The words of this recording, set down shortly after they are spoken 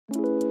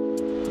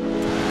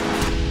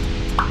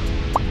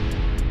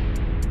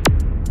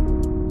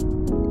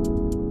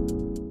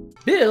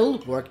Bill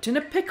worked in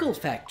a pickle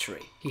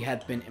factory. He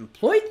had been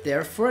employed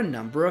there for a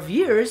number of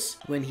years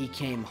when he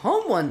came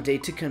home one day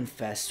to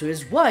confess to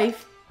his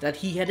wife that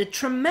he had a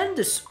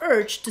tremendous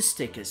urge to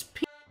stick his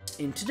penis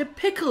into the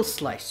pickle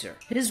slicer.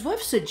 His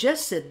wife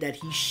suggested that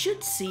he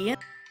should see a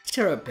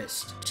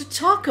therapist to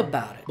talk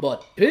about it,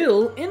 but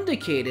Bill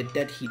indicated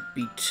that he'd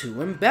be too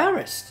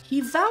embarrassed.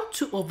 He vowed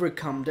to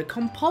overcome the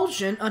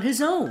compulsion on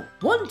his own.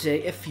 One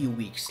day, a few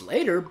weeks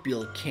later,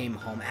 Bill came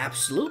home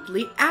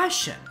absolutely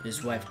ashen.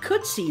 His wife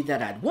could see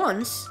that at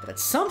once that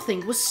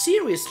something was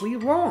seriously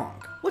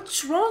wrong.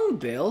 "What's wrong,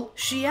 Bill?"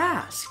 she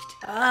asked.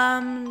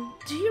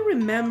 Do you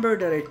remember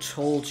that I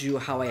told you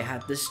how I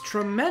had this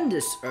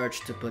tremendous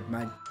urge to put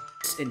my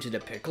into the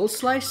pickle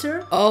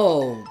slicer?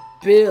 Oh,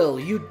 Bill,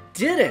 you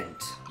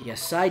didn't.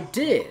 Yes, I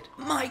did.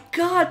 My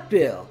God,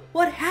 Bill,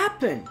 what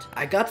happened?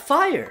 I got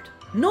fired.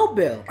 No,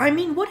 Bill, I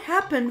mean, what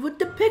happened with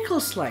the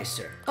pickle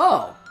slicer?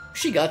 Oh,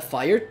 she got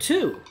fired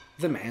too,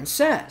 the man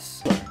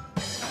says.